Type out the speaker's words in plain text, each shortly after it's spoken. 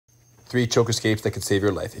3 choke escapes that could save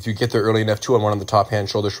your life. If you get there early enough, 2 on 1 on the top hand,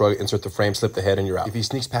 shoulder shrug, insert the frame, slip the head, and you're out. If he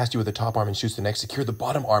sneaks past you with the top arm and shoots the neck, secure the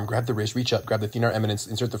bottom arm, grab the wrist, reach up, grab the thenar eminence,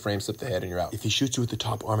 insert the frame, slip the head, and you're out. If he shoots you with the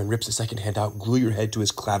top arm and rips the second hand out, glue your head to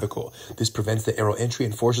his clavicle. This prevents the arrow entry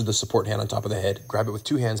and forces the support hand on top of the head. Grab it with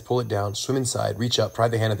 2 hands, pull it down, swim inside, reach up, pry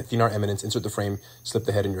the hand at the thenar eminence, insert the frame, slip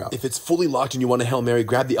the head, and you're out. If it's fully locked and you want a Hail Mary,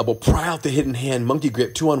 grab the elbow, pry out the hidden hand, monkey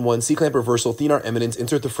grip, 2 on 1, C-clamp reversal, thenar eminence,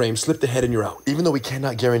 insert the frame, slip the head, and you're out. Even though we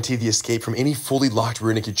cannot guarantee the escape from any fully locked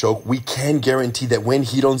rear naked choke, we can guarantee that when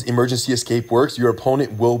Hedon's emergency escape works, your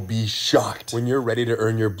opponent will be shocked. When you're ready to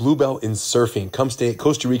earn your blue belt in surfing, come stay at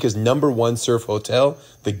Costa Rica's #1 surf hotel,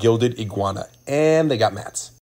 the Gilded Iguana. And they got mats.